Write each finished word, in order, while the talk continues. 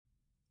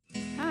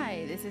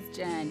this is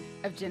Jen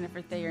of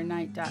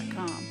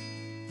JenniferThayerKnight.com.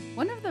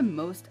 One of the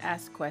most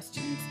asked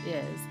questions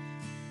is,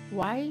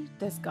 why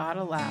does God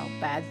allow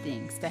bad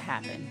things to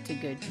happen to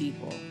good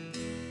people?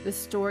 The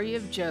story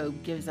of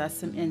Job gives us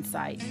some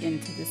insight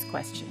into this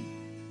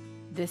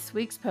question. This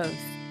week's post,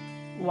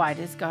 why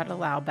does God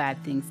allow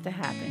bad things to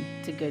happen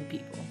to good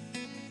people?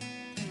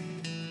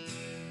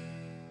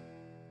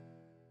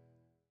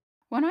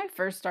 When I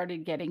first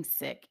started getting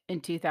sick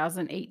in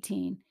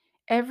 2018,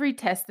 every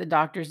test the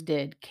doctors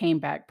did came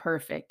back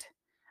perfect.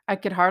 I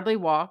could hardly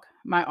walk,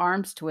 my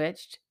arms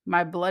twitched,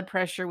 my blood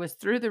pressure was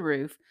through the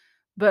roof,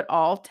 but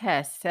all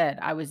tests said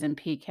I was in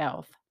peak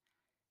health.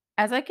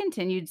 As I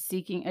continued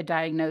seeking a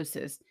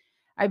diagnosis,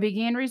 I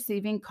began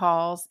receiving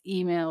calls,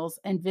 emails,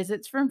 and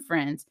visits from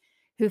friends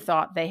who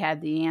thought they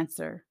had the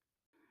answer.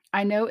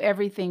 I know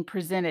everything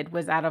presented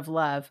was out of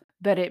love,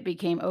 but it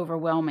became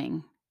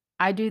overwhelming.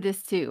 I do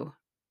this too.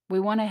 We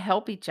want to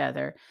help each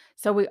other,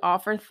 so we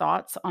offer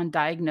thoughts on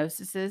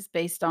diagnoses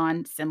based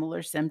on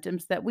similar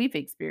symptoms that we've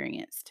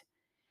experienced.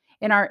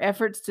 In our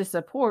efforts to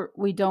support,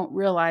 we don't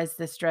realize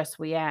the stress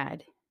we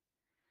add.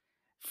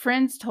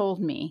 Friends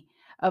told me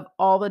of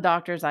all the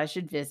doctors I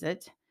should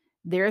visit,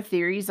 their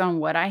theories on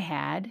what I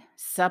had,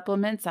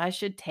 supplements I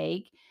should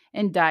take,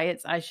 and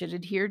diets I should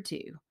adhere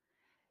to.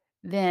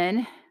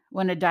 Then,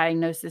 when a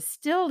diagnosis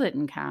still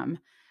didn't come,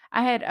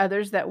 I had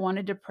others that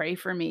wanted to pray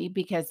for me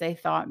because they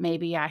thought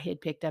maybe I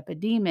had picked up a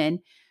demon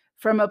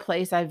from a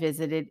place I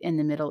visited in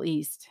the Middle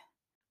East.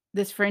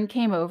 This friend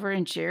came over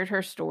and shared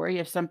her story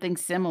of something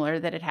similar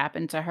that had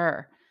happened to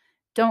her.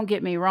 Don't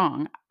get me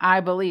wrong, I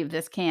believe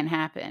this can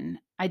happen.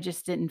 I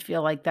just didn't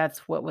feel like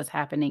that's what was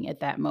happening at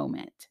that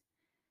moment.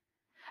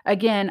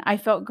 Again, I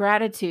felt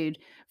gratitude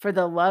for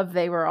the love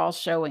they were all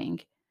showing.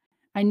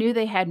 I knew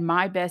they had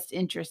my best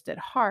interest at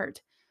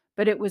heart,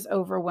 but it was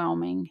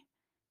overwhelming.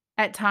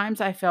 At times,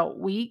 I felt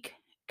weak,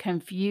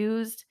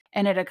 confused,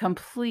 and at a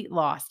complete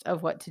loss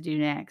of what to do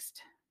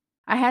next.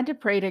 I had to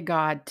pray to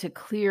God to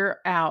clear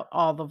out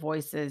all the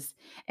voices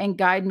and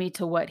guide me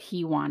to what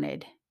He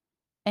wanted.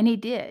 And He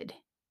did.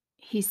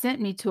 He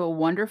sent me to a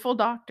wonderful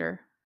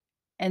doctor,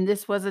 and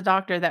this was a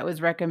doctor that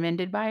was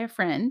recommended by a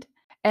friend,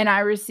 and I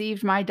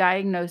received my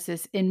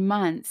diagnosis in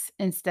months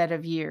instead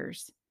of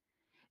years.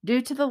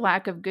 Due to the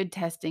lack of good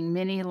testing,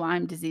 many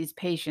Lyme disease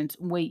patients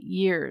wait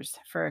years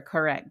for a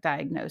correct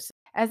diagnosis.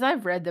 As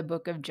I've read the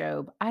book of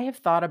Job, I have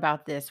thought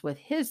about this with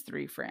his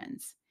three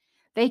friends.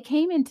 They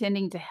came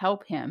intending to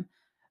help him,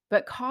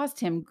 but caused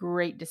him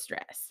great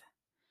distress.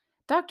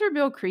 Dr.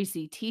 Bill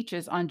Creasy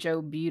teaches on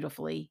Job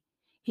beautifully.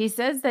 He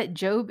says that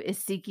Job is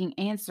seeking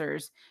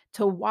answers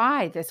to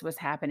why this was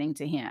happening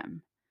to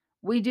him.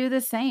 We do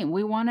the same.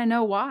 We want to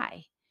know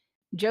why.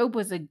 Job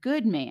was a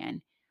good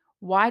man.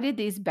 Why did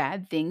these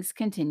bad things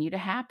continue to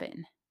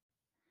happen?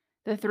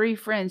 The three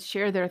friends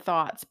share their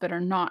thoughts but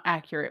are not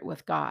accurate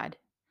with God.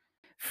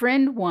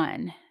 Friend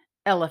one,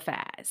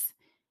 Eliphaz.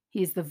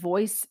 He's the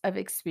voice of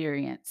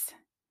experience.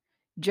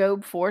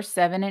 Job 4,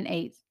 7, and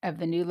 8 of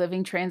the New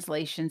Living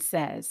Translation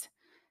says,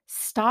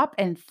 "Stop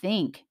and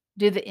think.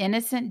 Do the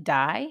innocent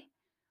die?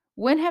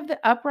 When have the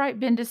upright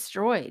been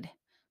destroyed?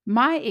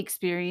 My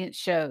experience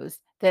shows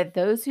that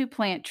those who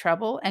plant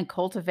trouble and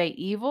cultivate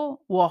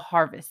evil will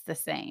harvest the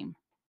same."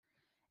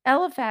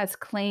 Eliphaz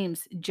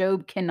claims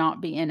Job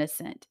cannot be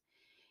innocent.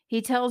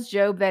 He tells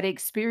Job that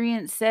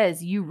experience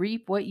says you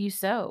reap what you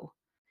sow.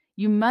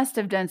 You must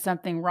have done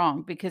something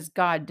wrong because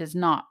God does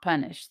not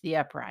punish the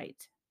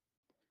upright.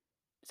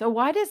 So,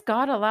 why does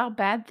God allow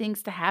bad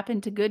things to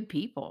happen to good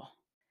people?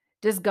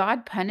 Does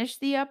God punish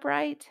the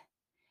upright?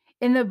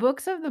 In the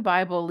books of the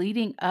Bible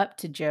leading up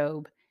to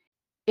Job,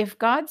 if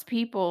God's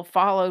people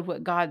followed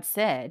what God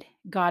said,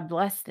 God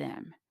blessed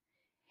them.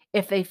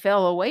 If they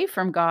fell away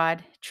from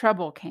God,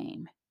 trouble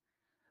came.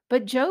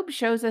 But Job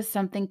shows us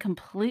something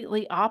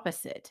completely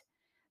opposite.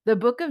 The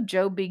book of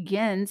Job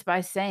begins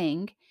by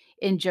saying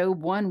in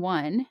Job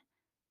 1:1,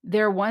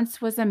 "There once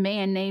was a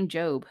man named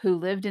Job who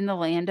lived in the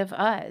land of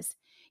Uz.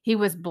 He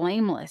was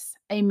blameless,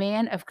 a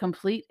man of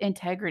complete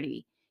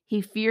integrity.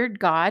 He feared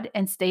God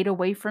and stayed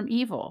away from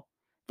evil."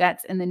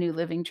 That's in the New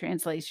Living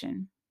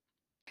Translation.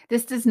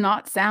 This does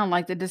not sound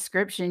like the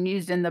description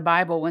used in the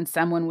Bible when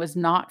someone was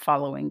not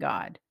following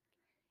God.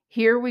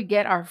 Here we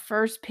get our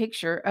first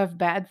picture of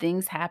bad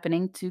things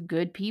happening to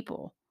good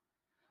people.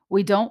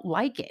 We don't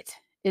like it.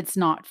 It's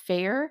not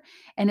fair,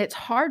 and it's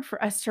hard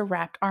for us to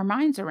wrap our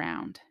minds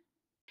around.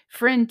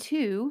 Friend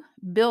 2,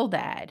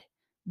 Bildad,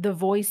 the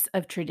voice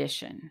of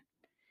tradition.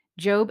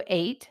 Job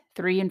 8,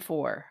 3 and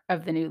 4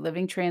 of the New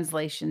Living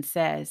Translation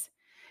says,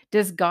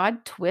 "Does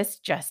God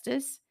twist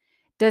justice?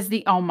 Does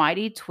the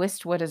Almighty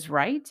twist what is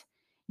right?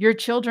 Your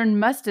children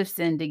must have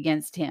sinned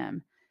against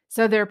him,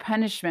 so their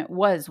punishment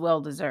was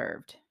well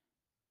deserved."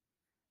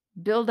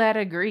 Bildad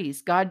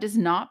agrees God does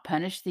not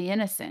punish the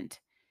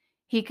innocent.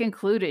 He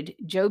concluded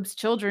Job's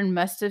children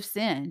must have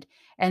sinned,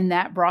 and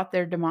that brought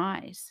their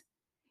demise.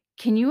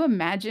 Can you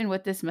imagine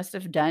what this must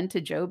have done to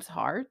Job's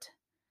heart?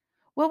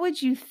 What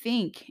would you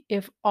think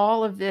if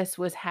all of this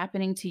was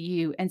happening to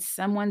you and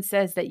someone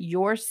says that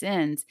your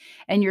sins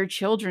and your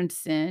children's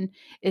sin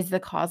is the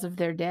cause of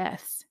their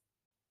deaths?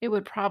 It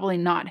would probably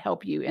not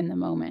help you in the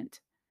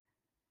moment.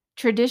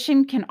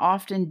 Tradition can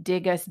often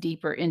dig us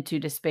deeper into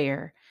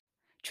despair.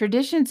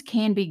 Traditions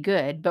can be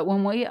good, but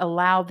when we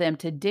allow them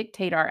to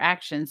dictate our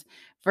actions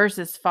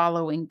versus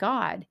following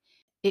God,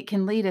 it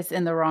can lead us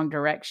in the wrong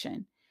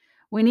direction.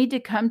 We need to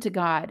come to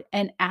God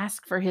and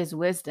ask for his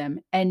wisdom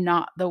and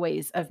not the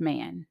ways of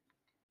man.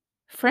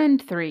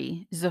 Friend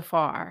 3,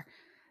 Zophar,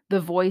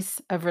 the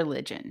voice of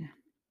religion.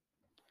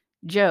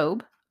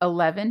 Job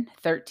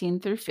 11:13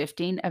 through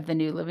 15 of the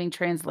New Living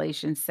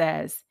Translation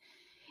says,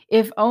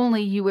 "If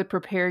only you would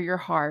prepare your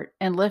heart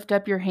and lift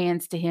up your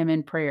hands to him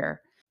in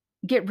prayer.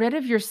 Get rid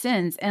of your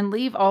sins and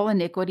leave all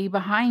iniquity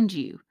behind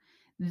you.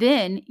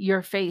 Then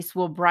your face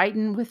will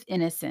brighten with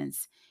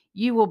innocence.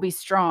 You will be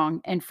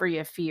strong and free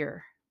of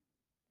fear."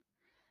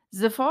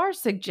 Zafar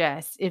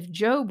suggests if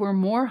Job were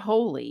more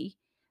holy,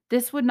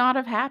 this would not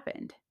have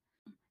happened.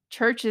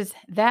 Churches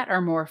that are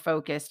more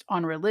focused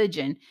on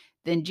religion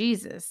than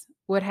Jesus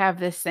would have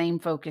this same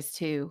focus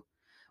too.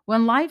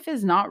 When life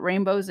is not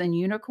rainbows and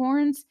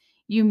unicorns,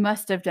 you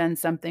must have done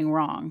something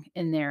wrong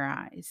in their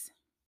eyes.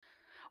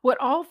 What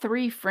all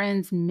three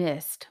friends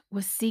missed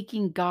was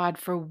seeking God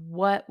for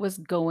what was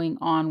going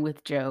on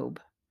with Job.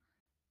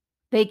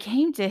 They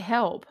came to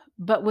help,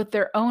 but with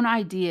their own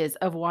ideas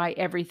of why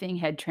everything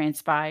had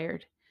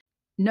transpired.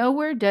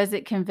 Nowhere does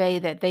it convey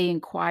that they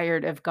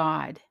inquired of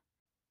God.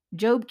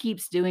 Job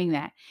keeps doing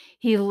that.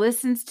 He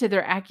listens to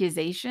their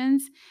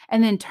accusations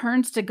and then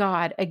turns to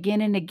God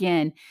again and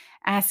again,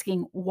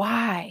 asking,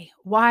 Why?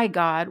 Why,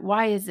 God?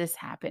 Why is this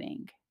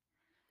happening?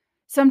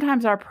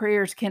 Sometimes our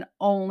prayers can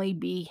only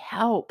be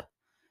help.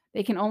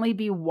 They can only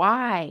be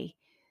why.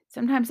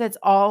 Sometimes that's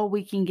all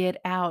we can get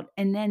out.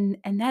 And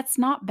that's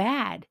not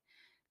bad.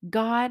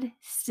 God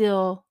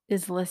still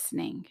is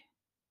listening.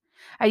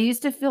 I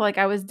used to feel like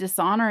I was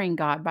dishonoring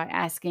God by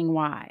asking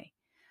why,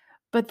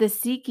 but the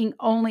seeking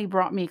only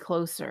brought me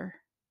closer.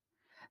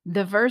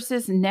 The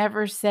verses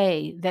never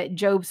say that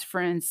Job's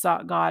friends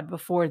sought God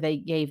before they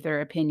gave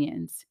their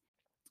opinions.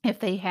 If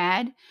they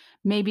had,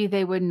 maybe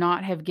they would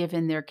not have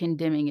given their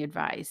condemning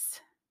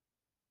advice.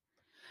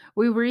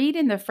 We read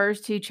in the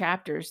first two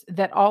chapters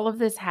that all of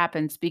this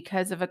happens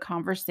because of a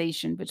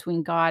conversation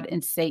between God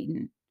and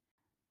Satan.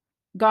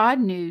 God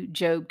knew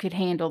Job could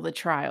handle the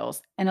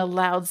trials and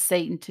allowed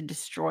Satan to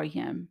destroy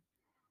him.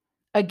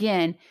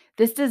 Again,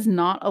 this does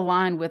not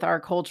align with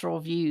our cultural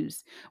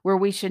views, where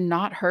we should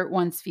not hurt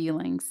one's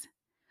feelings.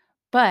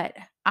 But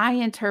I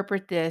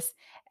interpret this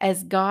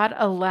as God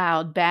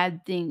allowed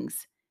bad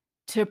things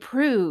to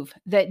prove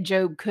that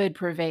Job could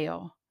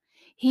prevail.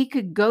 He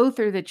could go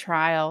through the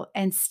trial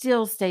and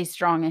still stay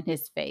strong in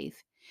his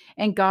faith.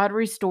 And God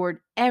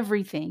restored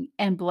everything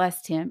and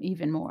blessed him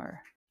even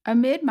more.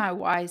 Amid my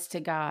whys to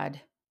God,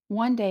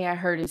 one day I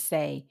heard him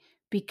say,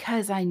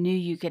 "Because I knew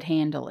you could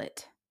handle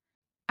it."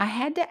 I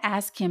had to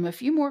ask him a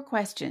few more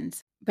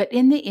questions, but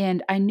in the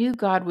end, I knew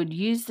God would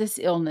use this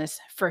illness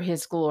for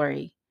his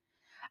glory.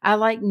 I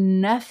like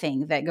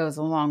nothing that goes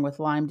along with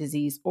Lyme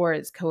disease or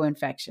its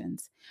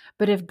co-infections.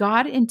 But if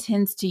God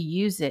intends to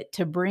use it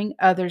to bring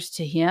others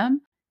to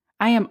him,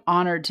 I am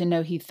honored to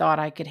know he thought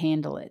I could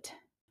handle it.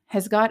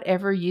 Has God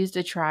ever used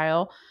a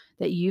trial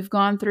that you've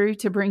gone through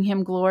to bring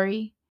him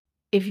glory?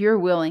 If you're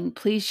willing,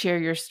 please share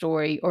your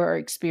story or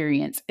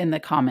experience in the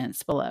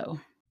comments below.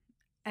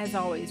 As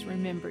always,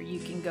 remember you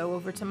can go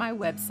over to my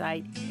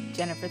website,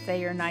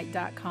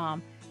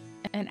 jenniferthayerknight.com,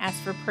 and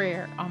ask for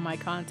prayer on my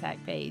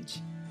contact page.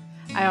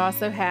 I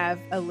also have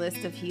a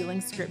list of healing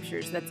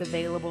scriptures that's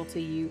available to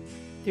you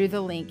through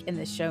the link in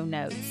the show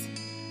notes.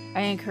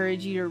 I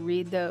encourage you to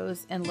read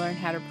those and learn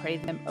how to pray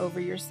them over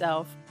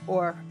yourself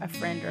or a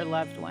friend or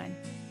loved one.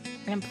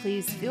 And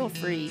please feel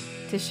free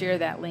to share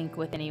that link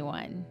with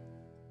anyone.